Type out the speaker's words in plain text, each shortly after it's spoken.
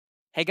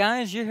Hey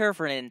guys, you're here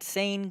for an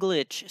insane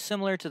glitch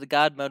similar to the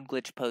God mode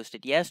glitch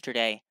posted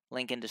yesterday,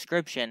 link in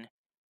description.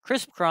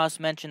 Crispcross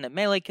mentioned that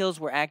melee kills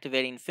were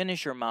activating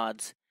finisher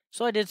mods,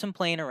 so I did some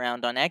playing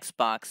around on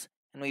Xbox,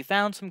 and we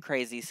found some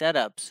crazy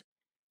setups.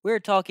 We're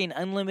talking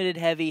unlimited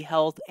heavy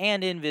health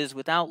and invis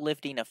without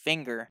lifting a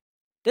finger.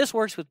 This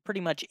works with pretty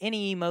much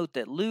any emote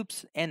that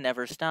loops and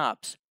never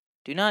stops.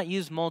 Do not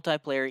use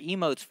multiplayer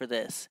emotes for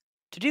this.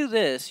 To do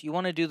this, you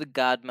want to do the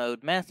God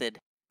mode method,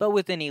 but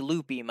with any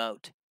loop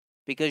emote,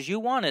 because you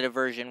wanted a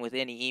version with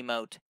any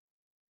emote.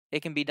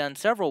 It can be done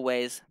several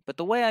ways, but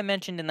the way I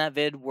mentioned in that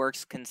vid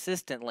works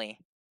consistently.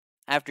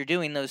 After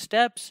doing those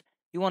steps,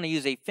 you want to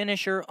use a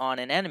finisher on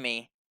an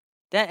enemy.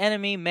 That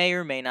enemy may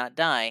or may not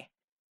die,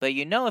 but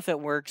you know if it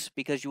works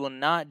because you will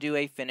not do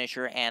a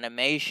finisher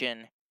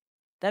animation.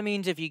 That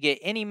means if you get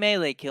any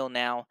melee kill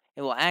now,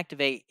 it will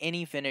activate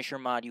any finisher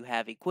mod you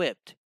have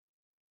equipped.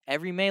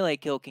 Every melee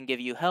kill can give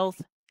you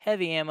health,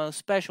 heavy ammo,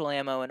 special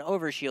ammo, and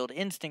overshield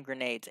instant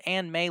grenades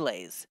and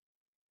melees.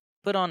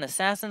 Put on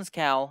Assassin's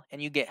Cowl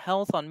and you get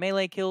health on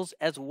melee kills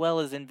as well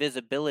as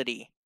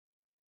invisibility.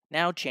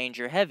 Now change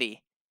your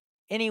heavy.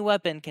 Any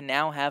weapon can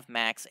now have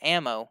max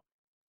ammo.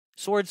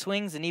 Sword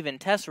swings and even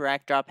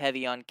Tesseract drop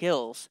heavy on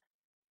kills.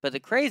 But the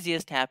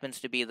craziest happens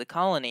to be the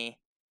colony.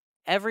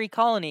 Every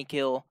colony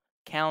kill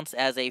counts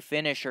as a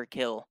finisher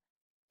kill.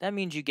 That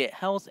means you get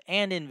health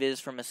and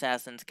invis from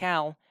Assassin's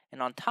Cowl,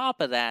 and on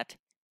top of that,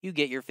 you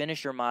get your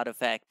finisher mod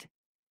effect.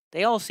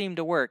 They all seem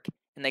to work,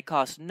 and they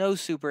cost no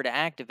super to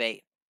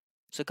activate.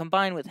 So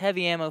combine with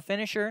heavy ammo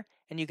finisher,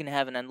 and you can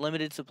have an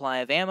unlimited supply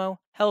of ammo,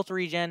 health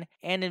regen,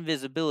 and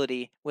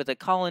invisibility with a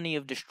colony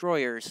of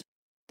destroyers.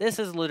 This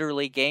is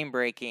literally game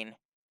breaking.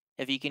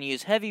 If you can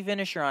use heavy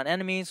finisher on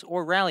enemies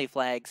or rally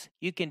flags,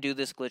 you can do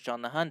this glitch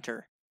on the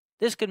hunter.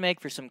 This could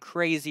make for some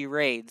crazy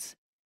raids.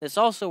 This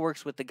also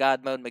works with the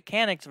God Mode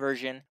Mechanics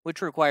version,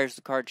 which requires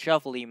the card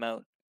shuffle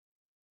emote.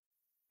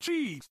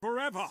 Cheese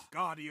forever,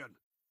 Guardian!